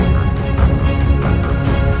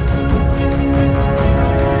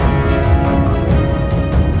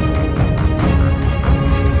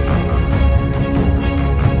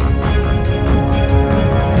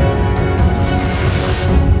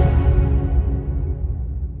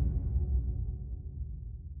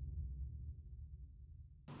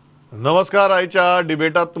नमस्कार. आयच्या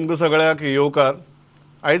डिबेटात तुमकां सगळ्याक येवकार.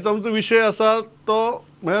 आयचो आमचो विशय आसा तो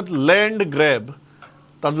म्हळ्यार लँड ग्रॅब.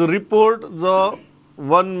 ताजो रिपोर्ट जो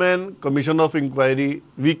one man commission of inquiry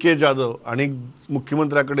VK Jadhav आनी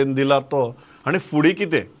मुख्यमंत्र्या कडेन दिला तो. आनी फुडें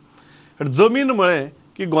कितें जमीन म्हळें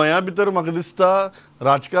की गोंया भितर म्हाका दिसता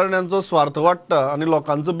राजकारण्यांचो स्वार्थ वाडटा आनी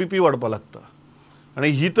लोकांचो BP वाडपाक लागता. आनी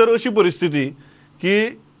ही तर अशी परिस्थिती की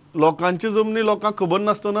लोकांची जमनी लोकांक खबर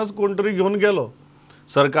नासतनाच कोण तरी घेवन गेलो.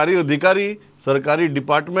 सरकारी अधिकारी, सरकारी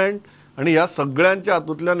डिपार्टमेंट आनी ह्या सगळ्यांच्या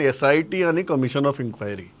हातूंतल्यान SIT आनी कमिशन ऑफ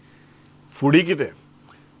इन्क्वायरी. फुडें कितें?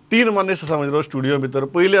 3 मनीस आसा म्हजे स्टुडियो भितर.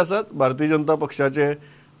 पयले आसात भारतीय जनता पक्षाचे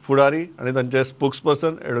फुडारी आनी तांचे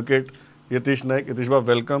स्पोक्सपर्सन एडवोकेट यतीश नायक. यतीश बाब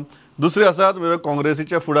वेलकम. दुसरे आसात म्हणजे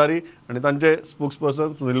काँग्रेसीचे फुडारी आनी तांचे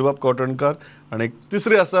स्पोक्सपर्सन सुनील बाब कोटणकर. आनी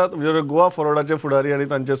तिसरे आसात म्हणजे गोवा फॉरवर्डाचे फुडारी आनी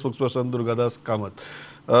तांचे स्पोक्सपर्सन दुर्गादास कामत.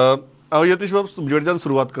 हांव यतीश बाब तुमचे कडच्यान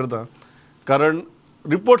सुरवात करता. कारण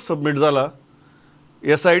रिपोर्ट सबमीट जाला.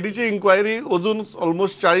 SITची इन्क्वायरी अजून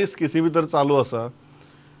ऑलमोस्ट 40 केसी भितर चालू आसा.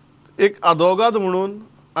 एक आदवोगाद म्हणून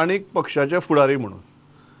आनी पक्षाचे फुडारी म्हणून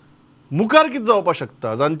मुखार कितें जावपाक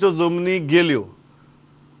शकता? जांच्यो जमनी गेल्यो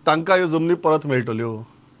तांकां ह्यो जमनी परत मेळटल्यो?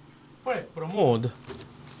 पळय प्रमोद,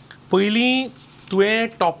 पयलीं तुवें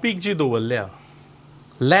टॉपीक जी दवरल्या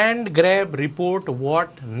land grab report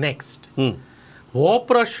what next, हो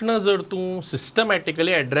प्रश्न जर तूं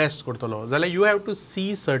सिस्टमॅटिकली एड्रेस करतलो जाल्यार you have to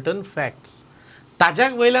see certain facts. ताज्या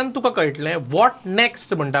वयल्यान तुका कळटलें वॉट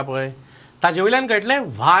नेक्स्ट म्हणटा पळय, ताजे वयल्यान कळटलें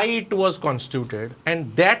why it was constituted and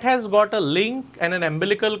that has got a link and an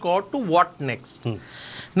umbilical cord to what next.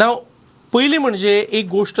 Now पयलीं म्हणजे एक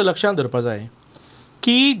गोश्ट लक्षांत दवरपा जाय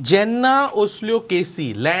की जेन्ना असल्यो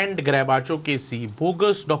केसी, लँड ग्रॅबाच्यो केसी,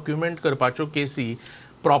 बोगस डॉक्युमेंट करपाच्यो केसी,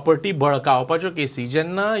 प्रॉपर्टी बळकावपाच्यो केसी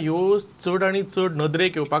जेन्ना ह्यो चड आनी चड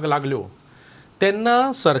नदरेक येवपाक लागल्यो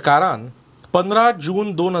तेन्ना सरकारान 15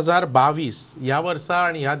 जून 2022 ह्या वर्सा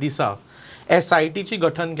आनी ह्या दिसा SITची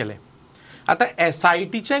गठन केलें. आतां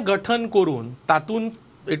SITचें गठन करून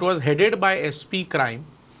तातूंत it was headed by SP crime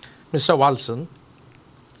mister Valson.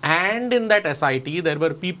 And in that SIT, there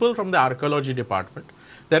were people from the archaeology department,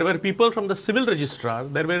 there were people from the civil registrar,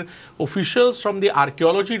 there were officials from the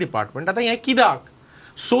archaeology department. आता हें कित्याक?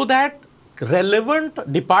 So that relevant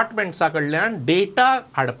departments कडल्यान data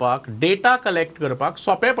हाडपाक, data collect करपाक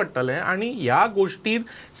सोंपें पडटलें आनी ह्या गोश्टीर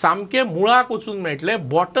सामकें मुळाक वचून मेळटलें,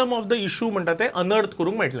 बॉटम ऑफ द इशू म्हणटा तें अनर्थ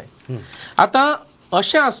करूंक मेळटलें. आतां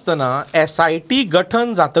अशें आसतना SIT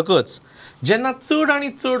गठन जातकच जेन्ना चड आनी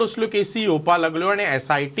चड असल्यो केसी येवपाक लागल्यो आनी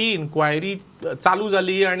SIT इन्क्वायरी चालू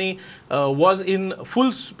जाली आनी वॉज इन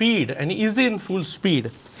फूल स्पीड आनी इज इन फूल स्पीड,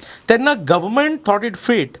 तेन्ना government thought it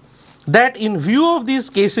fit that in view of these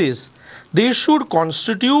cases they should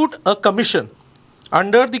constitute a commission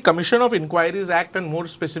under the Commission of Inquiries Act and more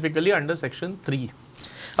specifically under Section 3.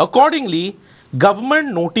 Accordingly,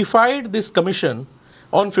 government notified this commission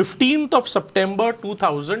on 15th of September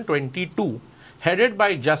 2022 headed by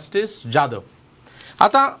Justice Jadhav.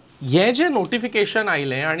 आता हें जें notification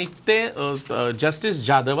आयलें आनी तें justice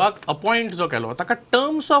जाधवाक appoint जो केलो ताका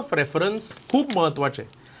terms of reference खूब म्हत्वाचे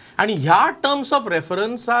आनी ह्या टर्म्स ऑफ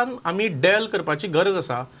रेफरन्सान आमी डेल करपाची गरज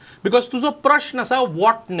आसा. बिकॉज तुजो प्रश्न आसा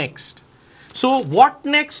what next. So what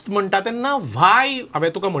next म्हणटा तेन्ना व्हाय हांवें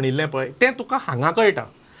तुका म्हणिल्लें पळय तें तुका हांगा कळटा.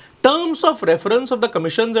 Terms of reference of the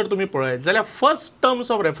commission जर तुमी पळयत जाल्यार first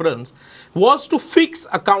terms of reference was to fix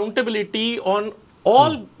accountability on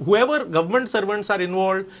all whoever government servants are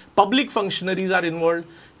involved, public functionaries are involved.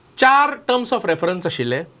 4 terms of reference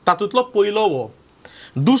आशिल्ले, तातूंतलो पयलो वो.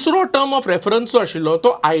 दुसरो टर्म ऑफ रेफरन्स जो आशिल्लो तो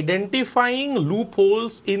identifying loop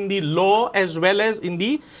holes in the law as well as in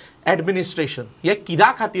the administration. हे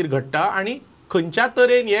कित्या खातीर घडटा आनी खंयच्या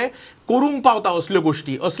तरेन हे करूंक पावता असल्यो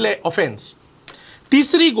गोश्टी, असले ऑफेन्स.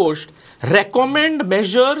 तिसरी गोष्ट recommend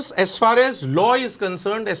measures as far as law is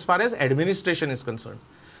concerned, as far as administration is concerned.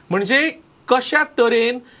 म्हणजे कशा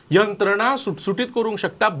तरेन यंत्रणा सुटसुटीत करूंक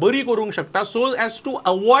शकता, बरी करूंक शकता, so as to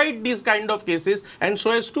avoid this kind of cases and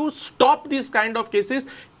so as to stop this kind of cases,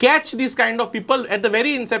 catch this kind of people at the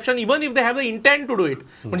very inception even if they have the intent to do it.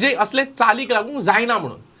 म्हणजे असले चालीक लागूंक जायना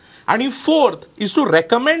म्हणून. आणि fourth is to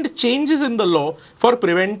recommend changes in the law for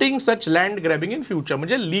preventing such land grabbing in future.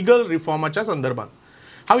 म्हणजे legal रिफॉर्माच्या संदर्भात.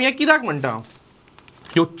 हांव हें कित्याक म्हणटा,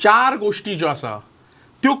 ह्यो 4 गोश्टी ज्यो आसा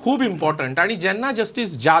त्यो खूब इम्पॉर्टंट. आनी जेन्ना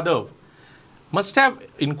justice Jadhav must have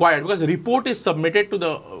inquired, because report is submitted to the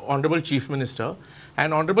Honorable Chief Minister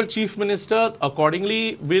and Honorable Chief Minister accordingly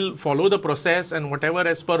will follow the process and whatever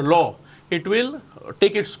as per law it will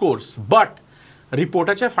take its course. But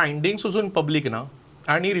reportaचे findings अजून public ना,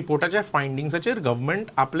 आणि रिपोर्टाच्या फायंडिंग्साचेर government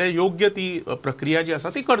आपले योग्य ती प्रक्रिया जी आसा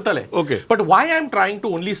ती करतले. Okay. But why I am trying to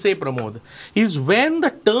only say Pramod is when the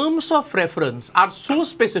terms of reference are so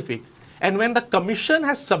specific and when the commission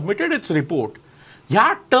has submitted its report,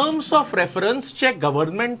 ह्या टर्म्स ऑफ रेफरन्सचे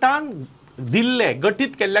गव्हर्मेंटान दिल्ले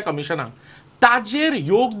गठीत केल्ल्या कमिशनाक ताजेर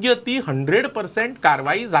योग्य ती 100%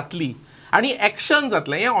 कारवाई जातली आणि ॲक्शन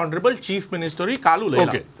जातलें हें ऑनरेबल चीफ मिनिस्टरूय काल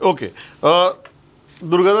उलयला. ओके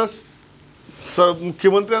दुर्गादास,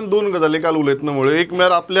 मुख्यमंत्र्यान 2 गजाली काल उलयतना एक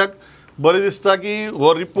म्हळ्यार आपल्याक बरें दिसता की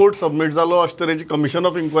हो रिपोर्ट सबमीट जालो अशे तरेची कमिशन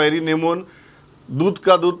ऑफ इन्क्वायरी नेमून दूध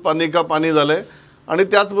का दूध पानी का पानी जालें आनी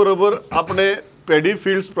त्याच बरोबर आपणे पॅडी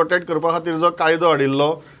फिल्ड्स प्रोटेक्ट करपा खातीर जो कायदो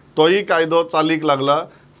हाडिल्लो तोही कायदो चालीक लागला.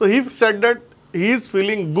 So he said that he is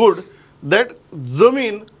feeling good that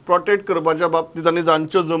जमीन प्रोटेक्ट करपाच्या बाबतींत आनी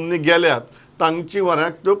जांच्यो जमनी गेल्यात तांची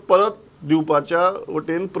वऱ्यांक त्यो परत दिवपाच्या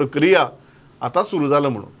वटेन प्रक्रिया आतां सुरू जाला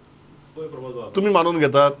म्हणून तुम्ही मानून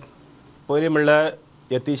घेतात? पयलीं म्हणल्यार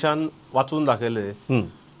यतीशान वाचून दाखयले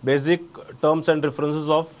basic terms and references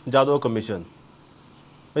of Jadhav commission,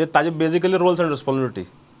 म्हणजे ताजे बेजिकली रोल्स अँड रिस्पॉन्सिबिलिटी.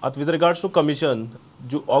 आतां with regards to commission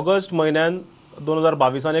August म्हयन्यान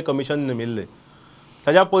 2022 एक कमिशन नेमिल्लें.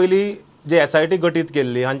 ताच्या पयलीं जे SIT गठीत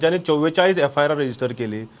केल्ली हांच्यांनी 44 FIR रजिस्टर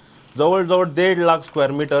केली. जवळ जवळ 1.5 लाख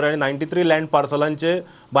स्क्वेअर मिटर आणि 93 लँड पार्सलांचे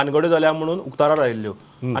बानगड्यो जाल्या म्हणून उक्तारां आयिल्ल्यो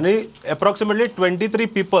आणि एप्रॉक्सिमेटली 23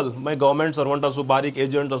 पीपल मागीर गव्हर्मेंट सर्वंट आसूं, बारीक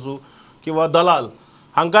एजंट आसूं किंवा दलाल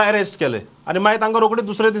हांकां अरेस्ट केले आणि मागीर तांकां रोखडे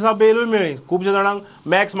दुसरे दिसा बेलूय मेळ्ळी. खुबशे जाणांक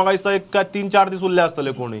मॅक्स म्हाका दिसता एक 3-4 दीस उरले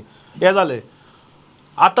आसतले कोणी हे जाले.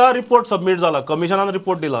 आतां रिपोर्ट सबमीट जाला, कमिशनान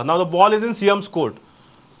रिपोर्ट दिला. Now the ball is in CM's court.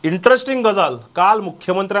 Interesting गजाल, काल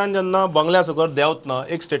मुख्यमंत्र्यान जेन्ना बंगल्या सकयल देंवतना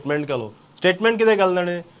एक स्टेटमेंट केलो. स्टेटमेंट कितें केलें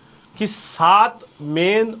ताणें की 7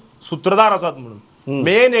 मेन सूत्रधार आसात म्हणून,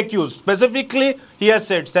 main accused specifically he has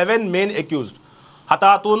said 7 main accused. आतां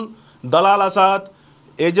हातून दलाल आसात,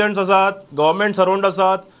 एजंट्स आसात, गव्हर्मेंट सर्वंट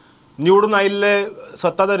आसात, निवडून आयिल्ले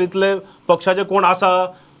सत्ताधारींतले पक्षाचे कोण आसा,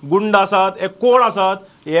 गुंड आसात, हे कोण आसात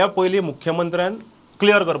हे पयलीं मुख्यमंत्र्यान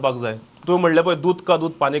क्लियर करपाक जाय. तूं म्हणलें पळय दूध का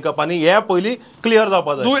दूध पानी का पानी हे पयलीं क्लियर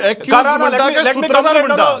जावपाक जाय. तूं एक्यूज म्हणटा काय सूत्रधार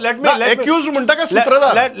म्हणटा? एक्यूज म्हणटा काय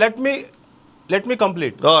सूत्रधार? Let me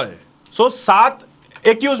complete. हय. सो 7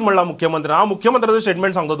 एक्यूज म्हणला मुख्यमंत्र्यान. हांव मुख्यमंत्र्याचो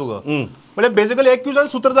स्टेटमेंट सांगता तुका. म्हणजे बेसिकली एक्यूज आनी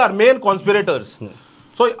सूत्रधार मेन कॉन्स्पिरेटर्स.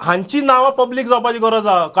 सो हांची नांवां पब्लीक जावपाची गरज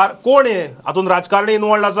आहा. कोण हे हातून राजकारणी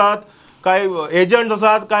इन्वॉल्ड आसात काय, एजंट्स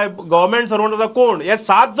आसात काय, गव्हर्मेंट सर्वंट आसात, कोण हे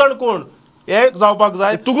 7 जण कोण हे जावपाक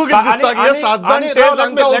जाय. तुका कितें दिसता की हे 7 जाण ते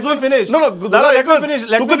जांकां अजून फिनिश नो नो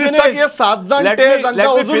तुका दिसता की हे 7 जाण ते जांकां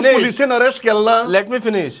अजून पुलिसेन अरेस्ट केला? Let me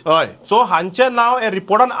finish. हय. सो हांचे नाव हे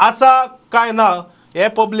रिपोर्टान आसा काय ना हे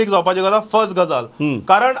पब्लीक जावपाची गरज फर्स्ट गजाल.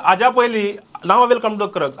 कारण हाज्या पयलीं now will come to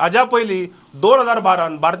crux. हाज्या पयलीं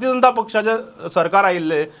 2012 भारतीय जनता पक्षाचे सरकार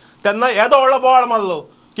आयिल्ले तेन्ना येदो व्हडलो बोवाळ मारलो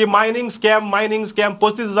की मायनिंग स्कॅम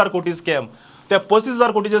 35,000 कोटी स्कॅम. ते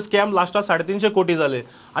 35,000 कोटीचे स्कॅम लास्टाक 350 कोटी जाले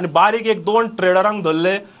आणि बारीक 1-2 ट्रेडरांक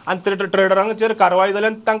धरले आणि ते ट्रेडरांचेर कारवाय जाली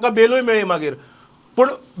आणि तांकां बेलूय मेळ्ळी मागीर. पूण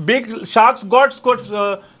big sharks got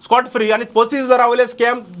scot free आणि 35,000 वयले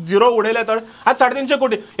स्कॅम झिरो उडयले तर आज 350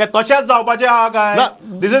 कोटी हे तशेंच जावपाचें आहा काय?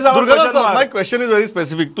 This is my question is very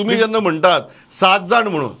specific. तुम्ही जेन्ना म्हणटात 7 जाण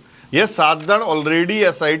म्हणून, हे 7 जाण ऑलरेडी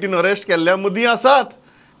SITन अरेस्ट केल्ल्या मदीं आसात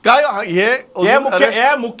काय?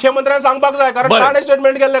 हे मुख्यमंत्र्यान सांगपाक जाय कारण ताणें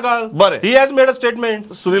स्टेटमेंट केल्लें काल. बरें. He has made a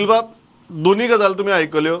statement. Sunil बाब, दोन्ही गजाल तुम्ही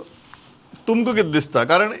आयकल्यो. तुमकां कितें दिसता?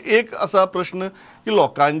 कारण एक असा प्रश्न की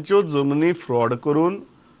लोकांच्यो जमनी फ्रॉड करून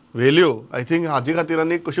व्हेल्यो, आय थिंक हाजे खातीर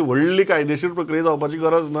आनी कशी व्हडली कायदेशीर प्रक्रिया जावपाची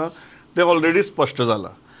गरज ना, तें ऑलरेडी स्पश्ट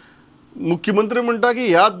जालां. मुख्यमंत्री म्हणटा की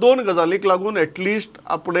ह्या 2 गजालीक लागून एटलिस्ट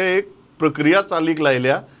आपणे एक प्रक्रिया चालीक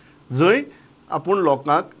लायल्या जंय आपूण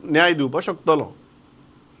लोकांक न्याय दिवपाक शकतलो.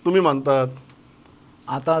 तुम्ही मानतात?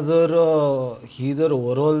 आता जर ही जर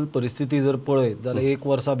ओवरऑल परिस्थिती जर पळयत जाल्यार 1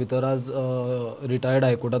 वर्सा भितर आज रिटायर्ड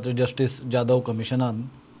हायकोर्टाचो जस्टीस जाधव कमिशनान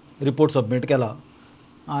रिपोर्ट सबमीट केला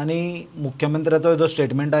आणि मुख्यमंत्र्याचो जो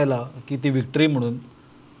स्टेटमेंट आयला की ती विक्ट्री म्हणून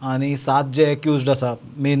आणि 7 जे एक्युज्ड आसा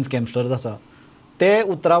मेन स्कॅमस्टर्स आसा ते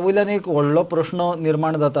उतरा वयल्यान एक व्हडलो प्रश्न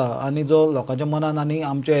निर्माण जाता आणि जो लोकांच्या मनान आणि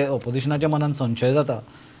आमचे ऑपोजिशनाच्या मनान संशय जाता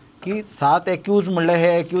की 7 एक्युज्ड म्हणल्यार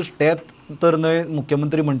हे एक्युज्ड तेच तर न्हय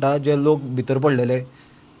मुख्यमंत्री म्हणटा जे लोक भितर पडलेले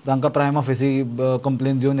तांकां प्रायम ऑफिसी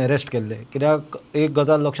कंप्लेन दिवन अरेस्ट केल्ले. कित्याक एक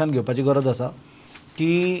गजाल लक्षांत घेवपाची गरज आसा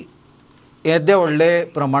की येदे व्हडले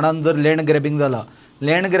प्रमाणान जर लँड ग्रॅबिंग जाला,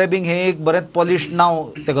 लँड ग्रॅबिंग हे एक बरेंच पॉलिश नांव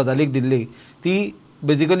त्या गजालीक दिल्ली. ती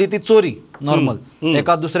बेजिकली ती चोरी नॉर्मल.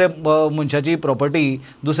 एका दुसरे मनशाची प्रॉपर्टी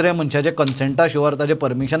दुसऱ्या मनशाच्या कन्सेंटा शिवार ताच्या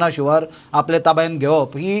परमिशना शिवार आपल्या ताब्यात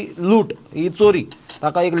घेवप ही लूट, ही चोरी.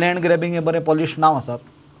 ताका एक लँड ग्रॅबिंग हे बरें पॉलिश नांव आसा.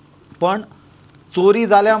 पण चोरी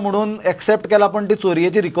जाल्या म्हणून एक्सेप्ट केला पण ती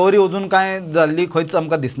चोरयेची रिकवरी अजून काय जाल्ली खंयच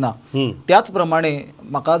आमकां दिसना. त्याच प्रमाणे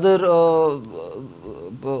म्हाका जर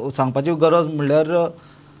सांगपाची गरज म्हणल्यार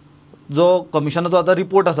जो कमिशनाचो आतां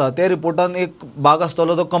रिपोर्ट आसा त्या रिपोर्टान एक भाग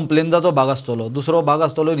आसतलो तो कंप्लेन्साचो भाग आसतलो, दुसरो भाग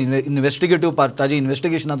आसतलो इन्व्हेस्टिगेटीव पार्ट ताजे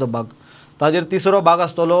इन्व्हेस्टिगेशनाचो भाग, ताजेर तिसरो भाग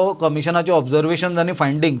आसतलो कमिशनाचे ऑब्जर्वेशन्स आनी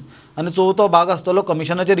फायंडिंग्स, आनी चवथो भाग आसतलो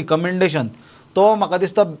कमिशनाचे रिकमेंडेशन. तो म्हाका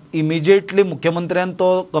दिसता इमिजिएटली मुख्यमंत्र्यान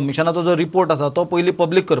तो कमिशनाचो जो रिपोर्ट आसा तो पयलीं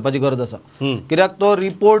पब्लीक करपाची गरज आसा. कित्याक तो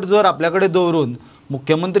रिपोर्ट जर आपल्या कडेन दवरून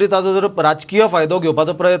मुख्यमंत्री ताजो जर राजकीय फायदो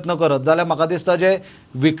घेवपाचो प्रयत्न करत जाल्यार म्हाका दिसता जे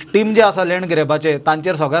विक्टीम जे आसा लँड ग्रॅबाचे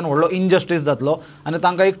तांचेर सगळ्यान व्हडलो इनजस्टीस जातलो आनी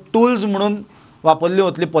तांकां एक टूल्स म्हणून वापरली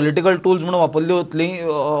वतली, पॉलिटिकल टूल्स म्हणून वापरली वतली,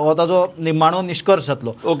 हो ताजो निमाणो निश्कर्श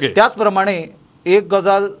जातलो. त्याच प्रमाणे एक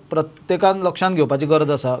गजाल प्रत्येकान लक्षात घेवपाची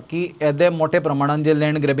गरज आसा की येदे मोठे प्रमाणात जे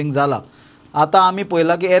लँड ग्रॅबिंग जाला आतां आमी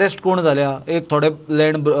पळयलां की एरेस्ट कोण जाल्या, एक थोडे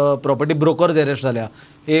लँड प्रॉपर्टी ब्रोकर्स एरेस्ट जाल्या,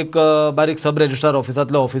 एक बारीक सब रजिस्ट्रार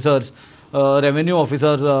ऑफिसांतले ऑफिसर्स, रेव्हेन्यू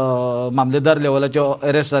ऑफिसर मामलेदार लेवलाचे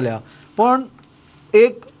एरेस्ट जाल्या. पण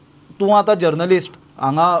एक तूं आतां जर्नलिस्ट,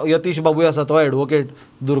 हांगा यतीश बाबूय आसा तो एडवोकेट,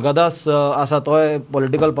 दुर्गादास आसा तो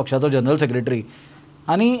पॉलिटिकल पक्षाचो जनरल सेक्रेटरी,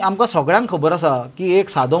 आनी आमकां सगळ्यांक खबर आसा की एक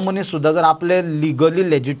सादो मनीस सुद्दां जर आपले लिगली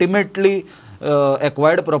लेजिटिमेटली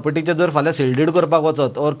एक्वायर्ड प्रॉपर्टीचे जर फाल्यां सेल करपाक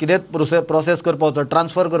वचत और कितेंच प्रोसेस करपाक वचत,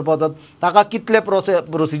 ट्रान्सफर करपाक वचत, ताका कितले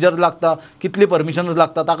प्रोसिजर्स लागता, कितली परमिशन्स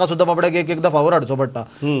लागता, ताका सुद्दां बाबड्याक एक एकदां फावोर हाडचो पडटा.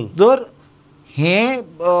 जर हें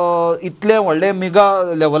इतले व्हडले मेगा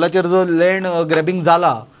लेवलाचेर जो लँड ग्रॅबिंग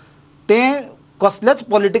जाला तें कसलेच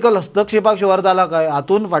पॉलिटिकल हस्तक्षेपाक शिवार जाला काय,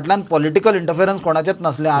 हातून फाटल्यान पॉलिटिकल इंटरफिरन्स कोणाचेच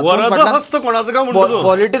नासले,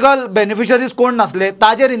 पॉलिटिकल बेनिफिशरीज कोण नासले,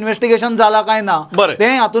 ताजेर इन्व्हेस्टिगेशन जाला काय ना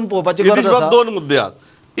तें हातून पळोवपाची गरज आसा. दोन मुद्दे आहात.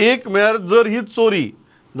 एक म्हळ्यार जर ही चोरी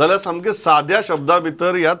जाल्यार सामके साद्या शब्दा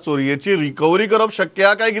भितर ह्या चोरयेची रिकवरी करप शक्य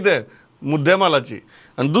आहा काय कितें मुद्देमालाची.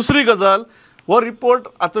 आनी दुसरी गजाल, हो रिपोर्ट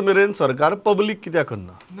आतां मेरेन सरकार पब्लीक कित्याक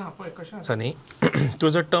करना? ना पळय कशें आसा न्ही, तूं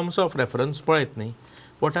जर टर्म्स ऑफ रेफरन्स पळयत न्ही,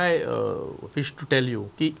 what I wish to tell you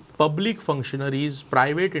की पब्लीक फंक्शनरीज,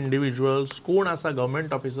 प्रायवेट इंडिविज्युअल्स कोण आसा,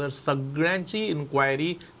 गव्हर्मेंट ऑफिसर्स, सगळ्यांची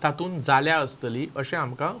इन्क्वायरी तातूंत जाल्या आसतली अशें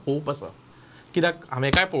आमकां होप आसा. कित्याक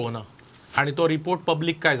हांवें काय पळोवना आनी तो रिपोर्ट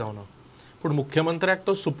पब्लीक काय जावना, पूण मुख्यमंत्र्याक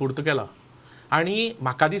तो सुपूर्द केला. आनी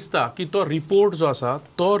म्हाका दिसता की तो रिपोर्ट जो आसा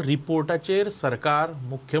तो रिपोर्टाचेर सरकार,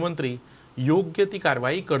 मुख्यमंत्री योग्य ती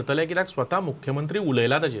कारवाई करतले, कित्याक स्वता मुख्यमंत्री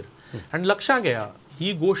उलयला ताजेर. आनी लक्षात घेया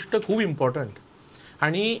ही गोश्ट खूब इम्पॉर्टंट.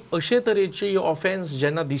 आनी अशे तरेची ऑफेन्स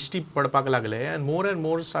जेन्ना दिश्टी पडपाक लागले and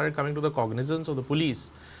more started coming to the cognizance of the police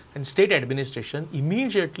and state administration,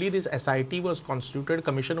 immediately this SIT was constituted,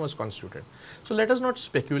 commission was constituted. So let us not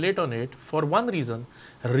speculate on it for one reason.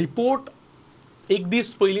 Report एक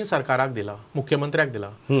दीस पयलीं सरकाराक दिला, मुख्यमंत्र्याक दिला.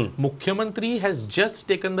 मुख्यमंत्री has just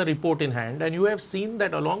taken the report in hand and you have seen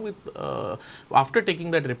that along with after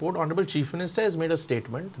taking that report, Honorable Chief Minister has made a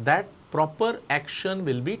statement that proper action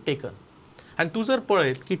will be taken. आणि तू जर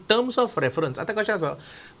पळयत की terms of reference आतां कशें आसा,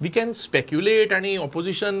 we can speculate आनी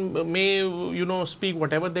opposition may speak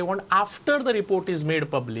whatever they want after the report is made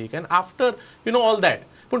public and after all that.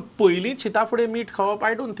 पूण पयलीं चिता फुडें मीठ खावप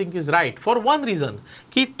I don't think is right for one reason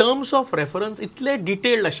की टर्म्स ऑफ रेफरन्स इतले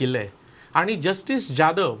detailed आशिल्ले आनी justice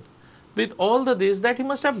Jadhav with all the this that he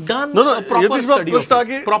must have done a proper study of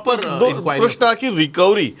it, proper inquiry. प्रश्न की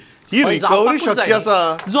रिकवरी ही रिकवरी शक्य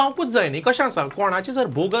आसा जावपूच जाय न्ही. कशें आसा, कोणाची जर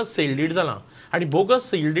बोगस सेल डीड जाला आनी बोगस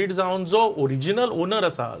सेल डीड जावन जो ओरिजिनल ओनर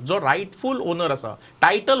आसा, जो रायटफूल ओनर आसा,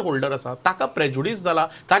 टायटल होल्डर आसा, ताका प्रेजुडीस जाला,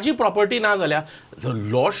 ताजी प्रॉपर्टी ना जाल्या, the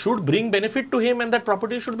law should bring benefit to him and that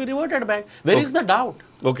property should be reverted back. Where is the doubt?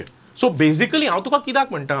 Okay. So basically हांव तुका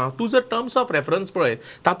कित्याक म्हणटा, तूं जर टर्म्स ऑफ रेफरन्स पळय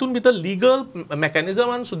तातूंत भितर लिगल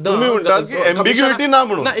मेकॅनिझमान सुद्दां तुम्ही म्हणटात की एम्बिग्युइटी ना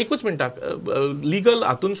म्हणून. ना, एकूच मिनटाक, लिगल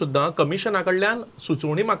हातून सुद्दां कमिशना कडल्यान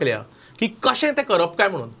सुचोवणी मागल्या की कशें तें करप काय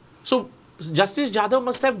म्हणून. So justice Jadhav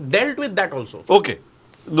must have dealt with that also. Okay,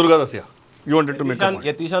 Durgadas yeah, you wanted to make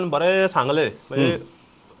यतीशान बरें सांगलें. म्हणजे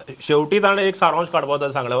शेवटी ताणें एक सारांश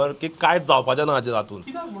काडपाक सांगल्यावर की कांयच जावपाचें ना हाचे हातून.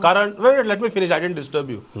 कारण wait let me finish, I didn't disturb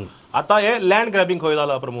you. आतां हे लँड ग्रॅबिंग खंय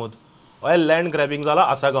जाला प्रमोद? हे लँड ग्रॅबिंग जाला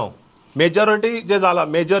आसागांव. मेजॉरिटी जे जाला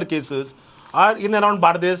major cases are in around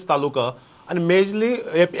Bardez taluka आनी मेजरली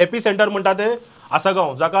एपी सेंटर म्हणटा ते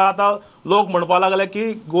आसागांव, जाका आतां लोक म्हणपाक लागले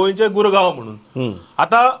की गोंयचे गुरगांव म्हणून.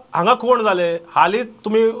 आतां हांगा कोण जाले, हालींच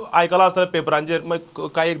तुमी आयकलां आसतलें पेपरांचेर,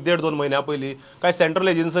 कांय 1.5-2 म्हयन्या पयलीं कांय सेंट्रल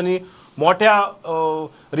एजन्सीनी मोठ्या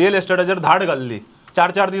रियल एस्टेटाचेर धाड घाल्ली,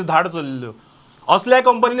 4-4 दीस धाड चलिल्ल्यो. असल्या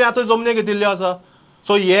कंपनीनी आतां जमन्यो घेतिल्ल्यो आसा.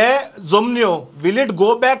 सो हे जमन्यो will it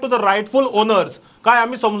go back to the rightful owners काय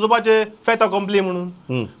आमी समजुपाचे फेत अकम्प्ली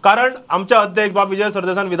म्हणून? कारण आमचे अध्यक्ष बाब विजय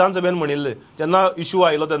सरदेसान विधानसभेन म्हणिल्ले जेन्ना इश्यू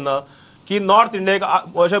आयलो तेन्ना की नॉर्थ इंडियेक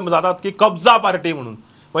अशें जातात की कब्जा पार्टी म्हणून,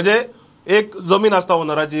 म्हणजे एक जमीन आसता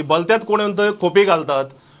ओनराची, भलतेच कोण येवन थंय खोपी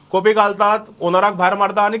घालतात, ओनराक भायर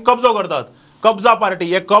मारता आनी कब्जो करतात. कब्जा पार्टी,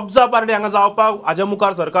 हे कब्जा पार्टी हांगा जावपाक हाज्या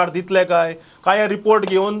मुखार सरकार दितले काय हे रिपोर्ट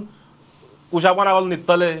घेवन कुशापना घालून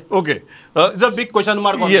न्हिदतले? Okay it's a big question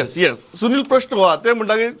mark. Yes yes Sunil प्रश्न हो ते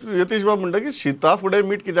म्हणटा की यतीश बाब म्हणटा की शिता फुडें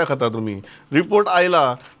मीठ कित्याक खाता तुमी? रिपोर्ट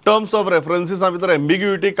आयला, टर्म्स ऑफ रेफरन्सिसा भितर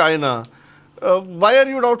एम्बिग्युइटी काय ना, Y R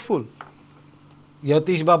you doubtful?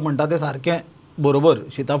 Yatish बाब म्हणटा ते सारकें बरोबर,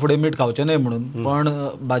 शिता फुडें मीठ खावचें न्हय म्हणून. पण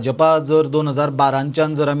भाजपा जर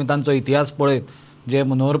 2012च्यान जर आमी तांचो इतिहास पळयत, जे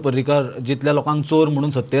मनोहर पर्रीकर जितल्या लोकांक चोर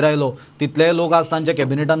म्हणून सत्तेर आयलो तितले लोक आज तांच्या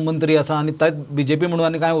कॅबिनेटान मंत्री आसा आनी तेच बीजेपी म्हणून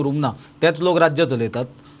आनी कांय उरूंक ना, तेच लोक राज्य चलयतात.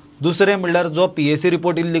 दुसरें म्हणल्यार जो PSC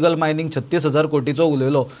रिपोर्ट इल्लिगल मायनींग 36,000 कोटीचो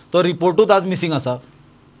उलयलो तो रिपोर्टूच आज मिसींग आसा.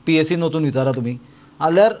 PSCन वचून विचारा तुमी.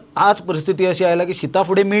 जाल्यार आज परिस्थिती अशी आयल्या की शिता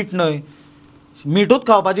फुडें मीठ न्हय, मीठूच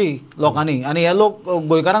खावपाची लोकांनी, आनी हे लोक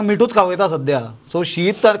गोंयकारांक मीठूच खावयता सद्या. सो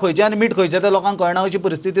शीत खंयचें आनी मीठ खंयचें ते लोकांक कळना अशी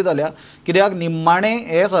परिस्थिती जाल्या. कित्याक निम्माणे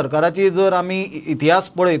हे सरकाराची जर आमी इतिहास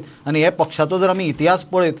पळयत आनी हे पक्षाचो जर आमी इतिहास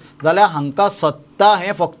पळयत जाल्यार हांकां सत्ता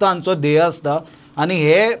हें फक्त हांचो ध्येय आसता आनी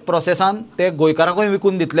हे प्रोसेसान ते गोंयकारांकूय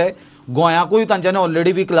विकून दितले, गोंयाकूय तांच्यांनी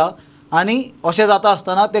ऑलरेडी विकला. आनी अशें जाता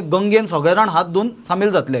आसतना ते गंगेन सगळे जाण हात धुवन सामील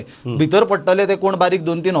जातले. भितर पडटले ते कोण बारीक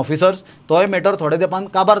 2-3 ऑफिसर्स, तोय मॅटर थोड्या तेंपान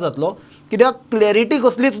काबार जातलो. कित्याक क्लॅरिटी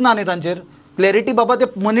कसलीच ना न्ही तांचेर. क्लॅरिटी बाबा ते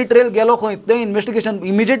मनी ट्रेल गेलो खंय तें इन्व्हेस्टिगेशन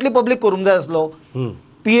इमिजिएटली पब्लीक करूंक जाय आसलो.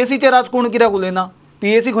 PSCचेर आज कोण कित्याक उलयना?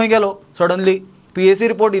 PSC खंय गेलो सडनली? PSC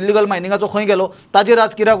रिपोर्ट इल्लिगल मायनिंगाचो खंय गेलो? ताजेर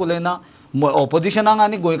आज कित्याक उलयना? ऑपोजिशनाक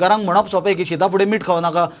आनी गोंयकारांक म्हणप सोंपें की शिता फुडें मीठ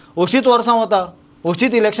खावनाका. अशींच वर्सां वता,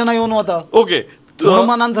 अशींच इलेक्शनां येवन वता, ओके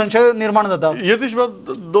मनान संशय निर्माण जाता. यतीश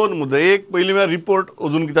बाब 2 मुद्दे. एक पयलीं म्हळ्यार रिपोर्ट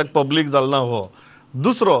अजून कित्याक पब्लीक जालो ना हो.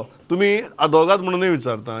 दुसरो तुमी अदोगाद म्हणूनय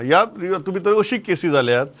विचारता, ह्या भितर अशी केसी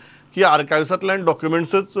जाल्यात की आर्कायव्सांतल्यान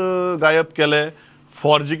डॉक्युमेंट्सच गायब केले,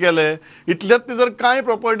 फॉर्ज केले. इतल्यात ते जर कांय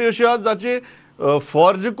प्रॉपर्टी अशी आसा जाची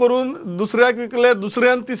फॉर्ज करून दुसऱ्याक विकले,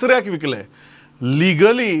 दुसऱ्यान तिसऱ्याक विकले.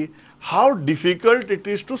 Legally how difficult it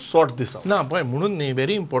is to sort this out? ना पळय म्हणून न्ही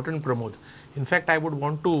very important Pramod. In fact I would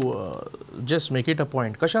want to just make it a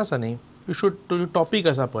point. कशें आसा न्ही, यू शूड तुजो टॉपीक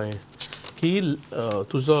आसा पळय की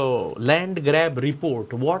तुजो land grab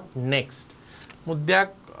report what next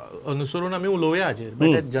मुद्द्याक अनुसरून आमी उलोवया हाजेर.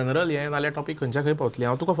 म्हणजे जनरल हें नाल्यार टॉपीक खंयच्या खंय पावतली.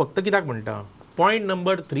 हांव तुका फक्त कित्याक म्हणटा, पॉयंट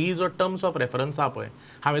नंबर 3 जो टर्म्स ऑफ रेफरन्स आहा पळय,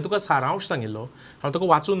 हांवें तुका सारांश सांगिल्लो, हांव तुका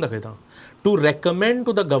वाचून दाखयतां. To recommend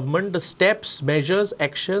to the government the steps, measures,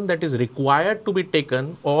 action that is required to be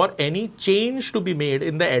taken or any change to be made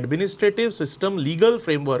in the administrative system legal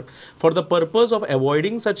framework for the purpose of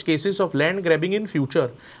अवॉयडिंग such cases of land grabbing in future.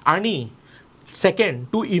 आणि second,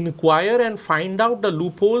 to inquire and find out the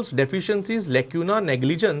loopholes, deficiencies, lacuna,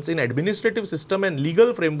 negligence in administrative system and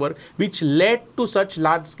legal framework which led to such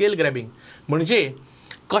large scale grabbing. म्हणजे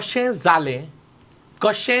कशें जालें,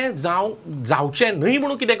 कशें जावचें न्हय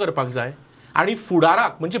म्हणून कितें करपाक जाय आणि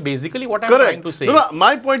फुडाराक, म्हणजे basically what I am trying to say.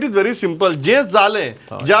 My point is very simple. जे जालें,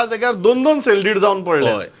 ज्या जाग्यार 2-2 सेलडीड जावन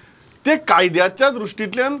पडले, ते कायद्याच्या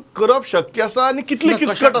दृश्टींतल्यान करप शक्य आसा आनी कितली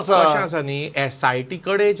किचकट आसा? कशें आसा न्ही, SIT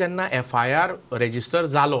कडेन जेन्ना FIR रेजिस्टर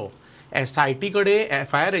जालो, SIT कडेन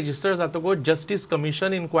FIR रेजिस्टर जातकूच जस्टीस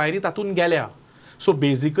कमिशन इन्क्वायरी तातूंत गेल्या. सो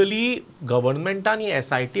बेसिकली गव्हर्नमेंटान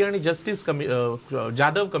SIT आनी जस्टीस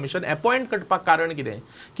जाधव कमिशन अपॉयंट करपाक कारण कितें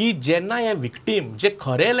की जेन्ना हे विक्टीम जे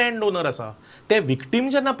खरे लँड ओनर आसा ते विक्टीम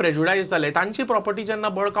जेन्ना प्रेजुडायज जाले, तांची प्रॉपर्टी जेन्ना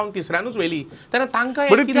बळकावन तिसऱ्यानूच व्हेली, तेन्ना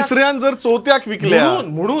तांकां तिसऱ्यान जर चवथ्याक विकल्या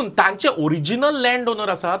म्हणून तांचे ओरिजिनल लँड ओनर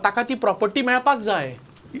आसा ताका ती प्रॉपर्टी मेळपाक जाय.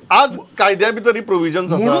 आज कायद्या भितर ही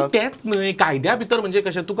प्रोविजन्स म्हणून आसात. तेच न्हय, कायद्या भितर म्हणजे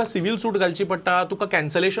कशें तुका सिव्हील सूट घालची पडटा, तुका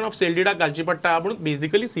कॅन्सलेशन ऑफ सेल डिडाक घालची पडटा. म्हणून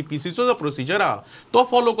बेसिकली CPCचो जो प्रोसिजर आहा तो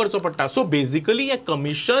फॉलो करचो पडटा. सो बेसिकली हे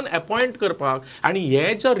कमिशन अपॉयंट करपाक आनी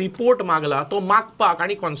हे जो रिपोर्ट मागला तो मागपाक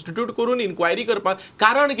आनी कॉन्स्टिट्यूट करून इन्क्वायरी करपाक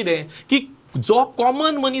कारण कितें की जो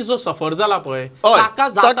कॉमन मनीस जो सफर जाला पळय ताका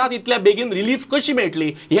जाता तितल्या बेगीन रिलीफ कशी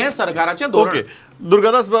मेळटली हें सरकाराचें धोरण. ओके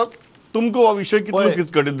दुर्गादास बाब, तुमकां हो विशय कितलो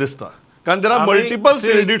किचकटीत दिसता? कारण देर आर मल्टिपल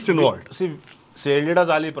सेलडीड्स इन्वॉल्वड. सेलडीडां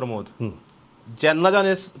जाली प्रमोद, जेन्नाच्यान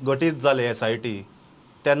हे घटीत जाले SIT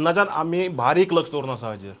तेन्नाच्यान आमी बारीक लक्ष दवरून आसा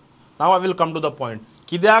हाजेर. नाव I will come to the point.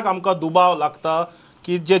 कित्याक आमकां दुबाव लागता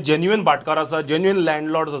की जे जेन्युइन भाटकार आसात, जेन्युइन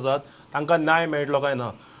लँडलॉर्ड्स आसात, तांकां न्याय मेळटलो काय ना.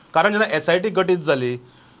 कारण जेन्ना SIT घटीत जाली,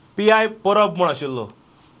 PI परब म्हूण आशिल्लो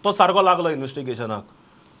तो सारको लागलो इन्व्हेस्टिगेशनाक,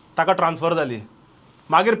 ताका ट्रान्सफर जाली.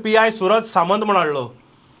 मागीर PI सुरज सामंत म्हूण हाडलो,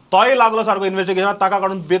 तोय लागलो सारको इन्व्हेस्टिगेशनाक, ताका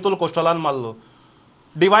काडून बेतूल कोस्टलान मारलो.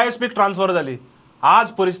 DYSPक ट्रान्सफर जाली.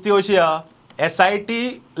 आज परिस्थिती अशी आहा, SIT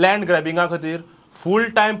लँड ग्रॅबिंगा खातीर फूल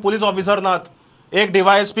टायम पुलीस ऑफिसर नात. एक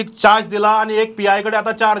DYSPक चार्ज दिला आनी एक PI कडेन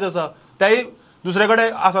आतां चार्ज आसा. तेय दुसरे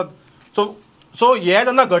कडेन आसात. सो हे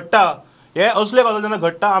जेन्ना घडटा, हे असले गजाली जेन्ना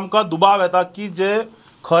घडटा, आमकां दुबाव येता की जे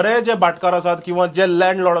खरे जे भाटकार आसात किंवा जे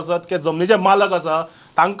लँडलॉर्ड आसात किंवा जमनीचे मालक आसा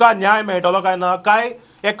तांकां न्याय मेळटलो काय ना, काय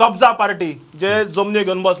हे कब्जा पार्टी जे जमनी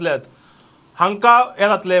घेवन बसल्यात हांकां हे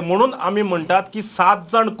जातले. म्हणून आमी म्हणटात की 7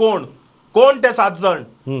 जण कोण ते 7 जण.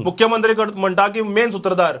 मुख्यमंत्री म्हणटा की मेन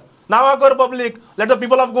सूत्रधार नावा कर public, let the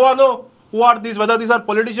people of Goa no who are these, whether these are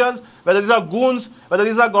politicians, whether these are goons, whether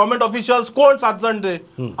these are government officials, कोण 7 जण ते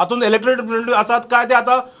हातून इलेक्टेड रिप्रेझेंटेटिव्ह आसात काय ते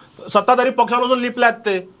आता सत्ताधारी पक्षान वचून लिपल्यात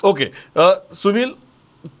ते. ओके सुनील,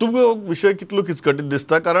 तुमकां विशय कितलो किचकटीत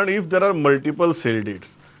दिसता, कारण if there are multiple sale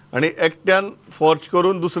deeds आणि एकट्यान फॉर्ज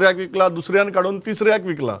करून दुसऱ्याक विकला, दुसऱ्यान काडून तिसऱ्याक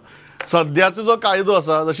विकला, सद्याचो जो कायदो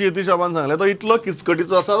आसा जशी यतीश बाबान सांगलें तो इतलो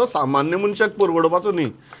किचकटीचो आसा तो सामान्य मनशाक परवडपाचो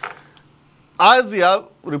न्ही. आज ह्या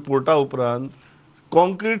रिपोर्टा उपरांत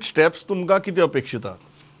कॉन्क्रीट स्टेप्स तुमकां कितें अपेक्षीत आहा?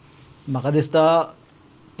 म्हाका दिसता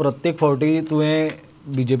प्रत्येक फावटी तुवें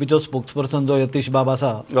BJPचो स्पोक्सपर्सन जो यतीश बाब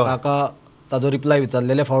आसा ताका ताजो रिप्लाय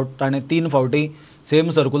विचारलेले फावट ताणें 3 फावटी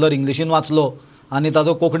सेम सर्कुलर इंग्लिशीन वाचलो आनी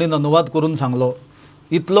ताजो कोंकणीन अनुवाद करून सांगलो.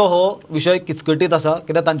 इतलो हो विशय किचकटीत आसा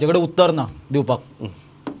कित्याक तांचे कडेन उत्तर ना दिवपाक,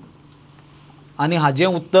 आनी हाजें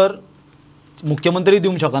उत्तर मुख्यमंत्री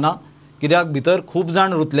दिवंक शकना कित्याक भितर खूब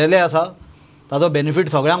जाण रुतलेले आसा. ताजो बेनिफीट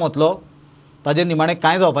सगळ्यांक वतलो, ताजें निमाणें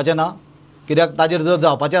कांय जावपाचें ना. कित्याक ताजेर जर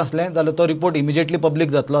जावपाचें आसलें जाल्यार तो रिपोर्ट इमिजिएटली पब्लीक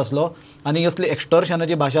जातलो आसलो आनी असली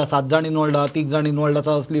एक्स्टॉर्शनाची भाशा 7 जाण इनवॉल्ड आहा, 3 जाण इनवॉल्ड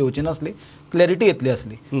आसा असली येवची नासली, क्लॅरिटी येतली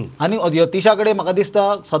आसली. आनी यतीशा कडेन म्हाका दिसता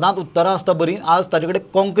सदांच उत्तरां आसता बरीं. आज ताजे कडेन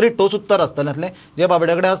कॉन्क्रीट ठोस उत्तर आसतलें आसलें जे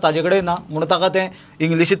बाबड्या कडेन आज ताजे कडेन ना, म्हणून ताका तें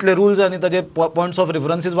इंग्लिशींतले रुल्स आनी ताजे पॉयंट्स ऑफ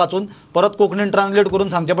रेफरन्सीस वाचून परत कोंकणीन ट्रान्सलेट करून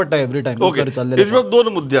सांगचें पडटा एवरी टायम. ओके, हेचे 2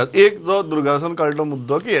 मुद्दे आहेत. एक जो दुर्गासन काडलो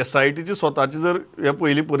मुद्दो की SITची स्वताची जर ह्या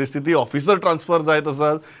पयली परिस्थिती ऑफिसर ट्रान्सफर जायत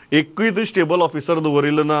आसात, एकूय थंय स्टेबल ऑफिसर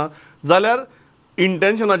दवरिल्लो ना जाल्यार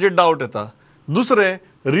इंटेन्शनाचेर डावट येता. दुसरें,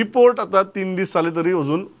 रिपोर्ट आतां 3 दीस जाले तरी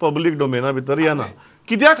अजून पब्लीक डोमेना भितर येना.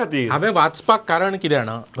 कित्या खातीर? हांवें वाचपाक कारण कितें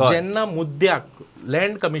जाणा, जेन्ना मुद्द्याक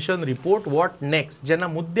land commission report what next, जेन्ना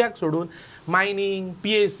मुद्द्याक सोडून मायनिंग,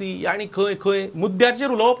 PAC आनी खंय खंय मुद्द्याचेर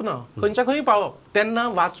उलोवप ना, खंयच्या खंय पावप, तेन्ना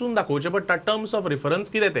वाचून दाखोवचें पडटा टर्म्स ऑफ रेफरन्स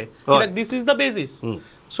कितें ते, कित्याक this is the basis.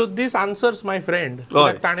 So this answers my friend,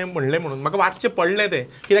 ताणें म्हणलें म्हणून म्हाका वाचचें पडलें तें,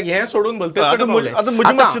 कित्याक हें सोडून भलतेच कडेन पावलें.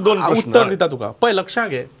 उत्तर दिता तुका. पळय लक्षांत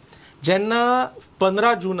घे, जेन्ना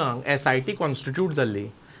 15 जुनाक SIT कॉन्स्टिट्यूट जाल्ली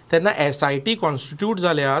तेन्ना SIT कॉन्स्टिट्यूट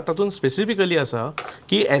जाल्या तातूंत स्पेसिफिकली आसा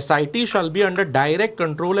की SIT shall be under direct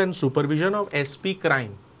control and supervision of SP crime.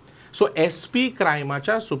 So SP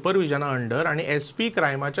क्रायमाच्या सुपरविजना अंडर आनी SP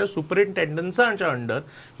क्रायमाच्या सुपरिंटेंडन्साच्या अंडर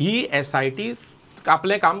ही SIT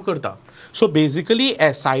आपलें काम करता. सो बेजिकली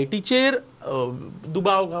SITचेर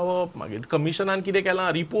दुबाव घालप, मागीर कमिशनान कितें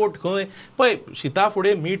केलां, रिपोर्ट खंय, पळय शिता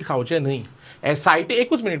फुडें मीठ खावचें न्हय. SIT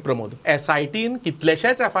एकूच मिनीट प्रमोद, SITन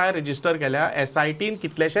कितलेशेच FIR रजिस्टर केल्या, SITन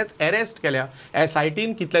कितलेशेच अरेस्ट केल्या,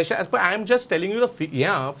 SITन कितलेशेच, पळय I am just telling you the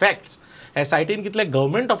facts. SITन कितले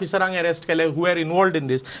गव्हर्मेंट ऑफिसरांक अरेस्ट केले who are involved in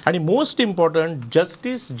this. आनी मोस्ट इम्पॉर्टंट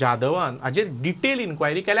जस्टीस जाधवान हाजेर डिटेल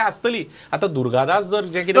इन्क्वायरी केल्या आसतली. आतां दुर्गादास जर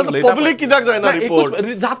जे कितें पब्लीक कित्याक जायना रिपोर्ट?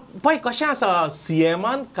 पळय कशें आसा,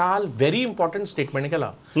 CMन काल व्हेरी इम्पॉर्टंट स्टेटमेंट केला.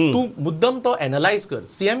 तूं मुद्दम तो एनालायज कर.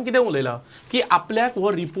 CM कितें उलयला की आपल्याक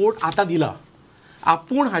हो रिपोर्ट आतां दिला,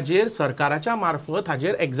 आपूण हाजेर सरकाराच्या मार्फत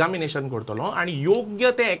हाजेर एक्झामिनेशन करतलो आनी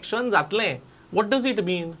योग्य तें एक्शन जातलें. What does it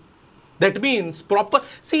mean? That means proper,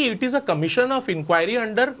 see, it is a commission of inquiry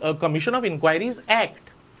under Commission of Inquiries Act.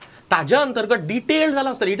 ताज्या अंतर्गत डिटेल जाला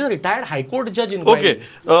आसतली. इट इज रिटायर्ड हायकोर्ट जज इन्क्वायरी.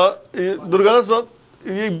 ओके, दुर्गादास बाब,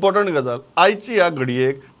 ही इम्पॉर्टंट गजाल. आयची ह्या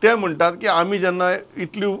घडयेक ते म्हणटात की आमी जेन्ना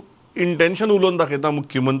इतली इंटेन्शन उलोवन दाखयता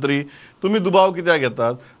मुख्यमंत्री, तुमी दुबाव कित्याक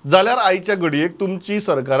घेतात, जाल्यार आयच्या घडयेक तुमची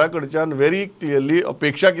सरकारा कडच्यान व्हेरी क्लियरली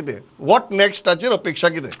अपेक्षा कितें, वॉट नेक्स्टाचेर अपेक्षा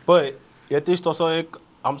कितें? पळय, यतीश तसो एक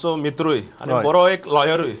आमचो मित्रूय आनी बरो एक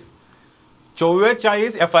लॉयरूय.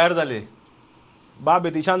 44 FIR जाले. बाब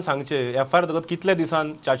यतीशान सांगचे FIR जातकच कितले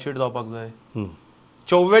दिसान चार्जशीट जावपाक जाय?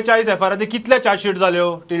 44 FIR कितले चार्जशीट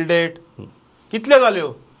जाल्यो टील डेट? कितले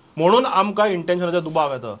जाल्यो? म्हणून आमकां इंटेन्शनाचो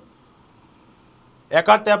दुबाव येता.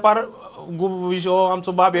 एका तेंपार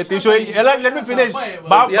आमचो बाब येतीशूय, लेट मी फिनिश,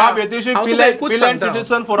 बाब येतीशूय पिलेंट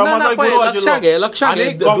सिटीजन फोरमाचो गुरू आशिल्लो. लक्षात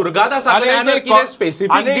घे, दुर्गादासाकडे जर कितें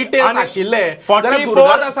स्पेसिफिक डिटेल्स आशिल्ले जाल्यार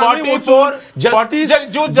दुर्गादासानूय वचून जस्टीस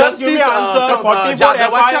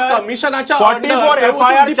जाधवाच्या कमिशनाच्या 44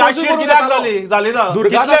 FIR चार्जशीट कित्याक जाली ना?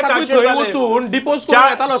 दुर्गादासाकूय थंय वचून डिपोज करून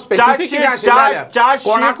येतालो. स्पेसिफिक कितें आशिल्लें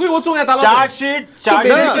कोणाकूय वचूंक येतालो. चार्जशीट कित्याक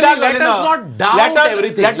जाली ना? Let us not doubt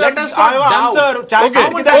everything. Let us not doubt.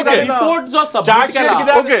 Report जो सबमिट केला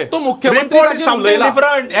तो मुख्यमंत्री ताचेर उलयला.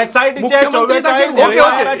 डिफरंट एसआयटी मुख्यमंत्री ताचेर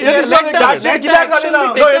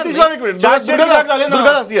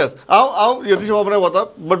येस हांव यतीश बाबा वता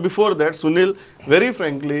but before that Sunil very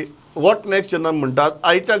frankly what next जेन्ना म्हणटात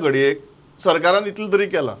आयच्या घडयेक सरकारान इतलें तरी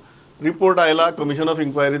केलां रिपोर्ट आयला कमिशन ऑफ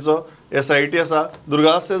इन्क्वायरीचो SIT आसा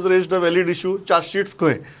Durgadas has raised a valid issue chargesheets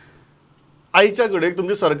खंय आयच्या घडयेक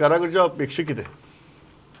तुमच्या सरकारा कडच्या अपेक्षा कितें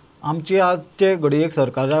आमची आजचे घडयेक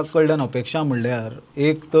सरकारा कडल्यान अपेक्षा म्हणल्यार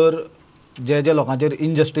एक तर जे जे लोकांचेर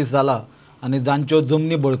इनजस्टीस जाला आनी जांच्यो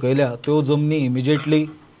जमनी बळकयल्या त्यो जमनी इमिजिएटली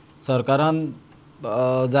सरकारान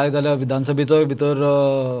जाय जाल्यार विधानसभेचोय भितर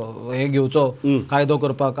हे घेवचो कायदो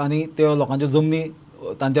करपाक आनी त्यो लोकांच्यो जमनी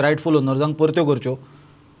तांचे रायटफूल ओनर्सांक परत्यो करच्यो.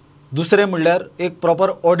 दुसरें म्हणल्यार एक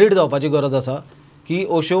प्रॉपर ऑडिट जावपाची गरज आसा की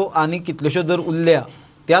अश्यो आनी कितल्योश्योच जर उरल्या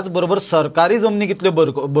त्याच बरोबर सरकारी जमनी कितल्यो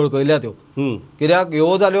बळकयल्या त्यो कित्याक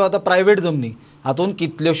ह्यो जाल्यो आतां प्रायवेट जमनी हातूंत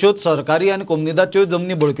कितल्योश्योच सरकारी आनी कोमनिदाच्यो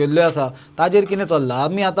जमनी बळकयल्ल्यो आसा ताजेर कितें चल्लां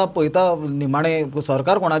आमी आतां पळयता निमाणें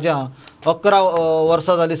सरकार कोणाचें आहा 11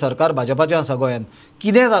 वर्सां जालीं सरकार भाजपाचें आसा गोंयांत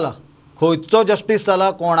कितें जालां खंयचो जस्टीस जाला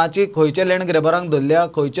कोणाची खंयचे लँड ग्रॅबरांक धरल्या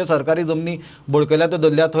खंयचे सरकारी जमनी बळकयल्या त्यो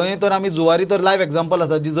धरल्या थंय तर आमी जुवारी तर लायव्ह एग्जाम्पल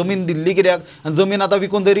आसा जी जमीन दिल्ली कित्याक आनी जमीन आतां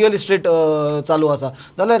विकून ते रियल इस्टेट चालू आसा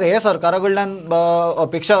जाल्यार हे सरकारा कडल्यान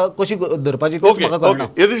अपेक्षा कशी धरपाची म्हाका कळना.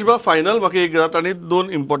 यतीश बाब फायनल म्हाका एक तांणी 2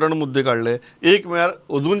 इम्पॉर्टंट मुद्दे काडले एक म्हळ्यार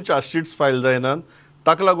अजून चार्जशीट्स फायल जायनात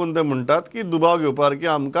ताका लागून ते म्हणटात की दुबाव घेवपासारकी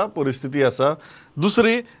आमकां परिस्थिती आसा.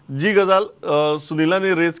 दुसरी जी गजाल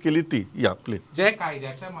सुनिलांनी रेज केली ती या प्लीज जे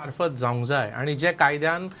कायद्याच्या मार्फत जावंक जाय आनी जे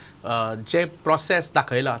कायद्यान जे प्रोसेस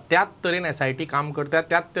दाखयला त्याच तरेन SIT काम करता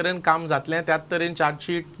त्याच तरेन काम जातलें त्याच तरेन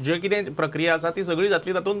चार्जशीट जे कितें प्रक्रिया आसा ती सगळी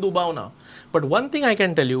जातली तातूंत दुबाव ना. But one thing I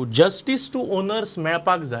can tell you justice to owners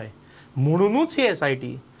मेळपाक जाय म्हणूनच ही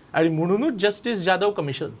SIT आनी म्हणूनच जस्टीस जाधव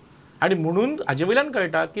कमिशन आनी म्हणून हाजे वयल्यान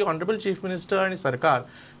कळटा की ऑनरेबल चीफ मिनिस्टर आनी सरकार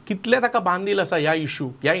कितले ताका बांदील आसा ह्या इश्यू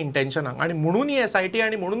ह्या इंटेन्शनाक आनी म्हणून ही SIT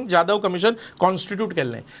आनी म्हणून जाधव कमिशन कॉन्स्टिट्यूट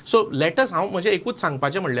केल्लें. सो लेटस हांव म्हजें एकूच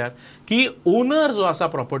सांगपाचें म्हणल्यार की ओनर जो आसा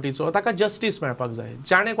प्रॉपर्टीचो ताका जस्टीस मेळपाक जाय.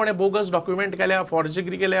 जाणें कोणें बोगस डॉक्युमेंट केल्या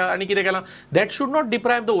फॉर्जरी केल्या आनी कितें केलां that should not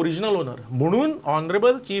deprive the original owner. म्हणून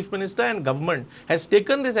honourable chief minister and government has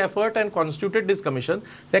taken this effort and constituted this commission.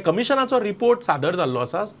 त्या कमिशनाचो रिपोर्ट सादर जाल्लो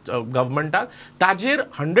आसा गव्हर्मेंटाक ताजेर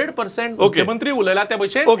 100% मुख्यमंत्री उलयला त्या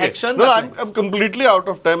भशेन action. I am completely out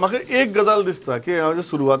of time. म्हाका एक गजाल दिसता की हांवें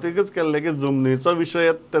सुरवातेकच केल्लें की जमनीचो विशय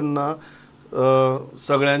येता तेन्ना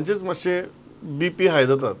सगळ्यांचेच मातशें BP हाय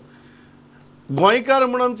जातात. गोंयकार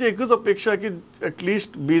म्हणून आमची एकच अपेक्षा की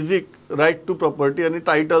at least basic right to property आनी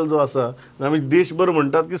टायटल जो आसा आमी देशभर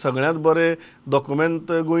म्हणटात की सगळ्यांत बरे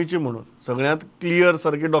डॉक्युमेंट गोंयचे म्हणून सगळ्यांत क्लियर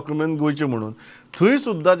सारके डॉक्युमेंट गोंयचे म्हणून थंय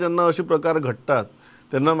सुद्दां जेन्ना अशे प्रकार घडटात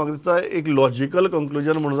तेन्ना म्हाका दिसता एक लॉजिकल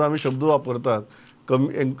कंक्लुजन म्हणून आमी शब्द वापरतात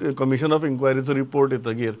कमिशन ऑफ इन्क्वायरीचो रिपोर्ट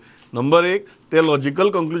येतकीर नंबर 1 ते लॉजिकल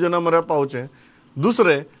कंक्लुजना म्हळ्यार पावचें.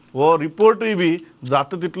 दुसरें हो रिपोर्टूय बी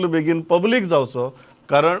जाता तितलो बेगीन पब्लीक जावचो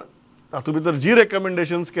कारण हातूंत भितर जी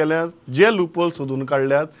रेकमेंडेशन्स केल्यात जे लूपहोल सोदून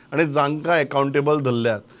काडल्यात आनी जांकां एकावंटेबल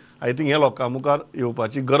धरल्यात आय थिंक हे लोकां मुखार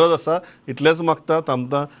येवपाची गरज आसा. इतलेंच मागता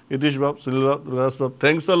थांबता. यतीश बाब सुनील बाब दुर्गादास बाब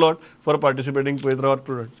thanks a lot for participating पळयत रावात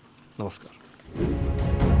प्रुडंट. नमस्कार.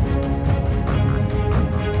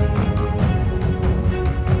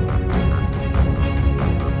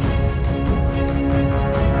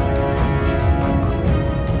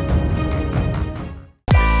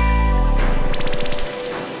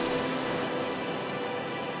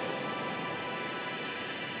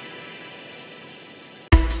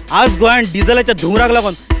 आज गोंयांत डिझेलाच्या धुंवराक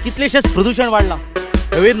लागून कितलेशेच प्रदूषण वाडलां.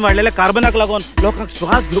 हवेन वाडलेल्या कार्बनाक लागून लोकांक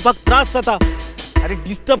श्वास घेवपाक त्रास जाता. अरे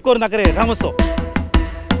डिस्टर्ब करू नाका रे राम असो.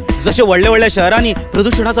 जशे व्हडल्या व्हडल्या शहरांनी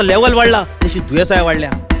प्रदूषणाचो लेवल वाडला तशी दुयेंसांय वाडल्या.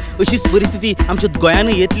 अशीच परिस्थिती आमच्या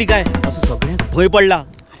गोंयांतूय येतली काय असो सगळ्यांक भंय पडला.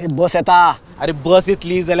 अरे बस येता. अरे बस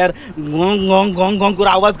येतली जाल्यार गोंग गोंग गोंग गोंग करून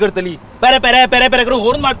आवाज करतली पेरे पेरे पेरे पेरे करून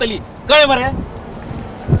हॉर्न मारतली कळ्ळें मरे.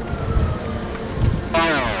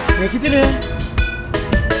 हे कितें रे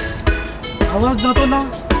आवाज जातो ना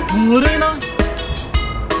मोरय ना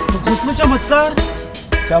कसलो चमत्कार.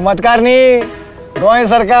 चमत्कार न्ही गोंय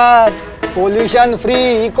सरकार pollution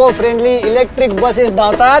free eco friendly electric buses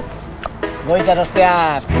धांवतात गोंयच्या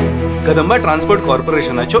रस्त्यार. Kadamba transport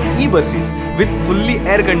कॉर्पोरेशनाच्यो E buses with fully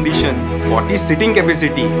air condition 40 sitting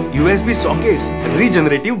capacity USB sockets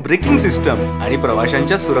regenerative braking system आणि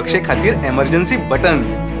प्रवाशांच्या सुरक्षे खातीर एमर्जन्सी बटन.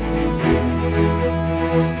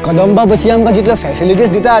 कदंबा बसी आमकां जितल्यो फॅसिलिटीज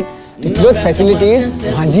दितात तितल्योच फॅसिलिटीज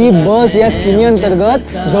माझी बस ह्या स्किमी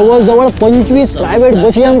अंतर्गत जवळ जवळ 25 प्रायव्हेट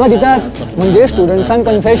बसी आमकां दितात. म्हणजे स्टुडंट्सांक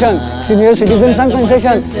कन्सेशन, सिनियर सिटीजन्सांक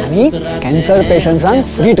कन्सेशन आणि कॅन्सर पेशंट्सांक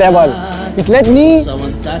फ्री ट्रॅव्हल. इतलेंच न्ही,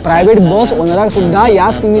 प्रायव्हेट बस ओनराक सुद्दां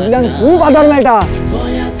ह्या स्किमींतल्यान खूब आदार मेळटा.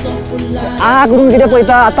 करून कितें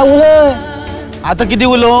पळयता, आतां उलय. आता किती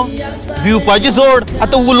उलो भिवपाची सोड,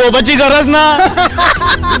 आता उलोवपाची गरज ना.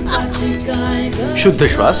 शुद्ध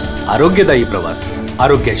श्वास, आरोग्यदायी प्रवास,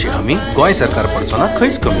 आरोग्याची हमी गोंय सरकार पडचो ना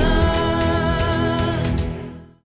खंयच कमी.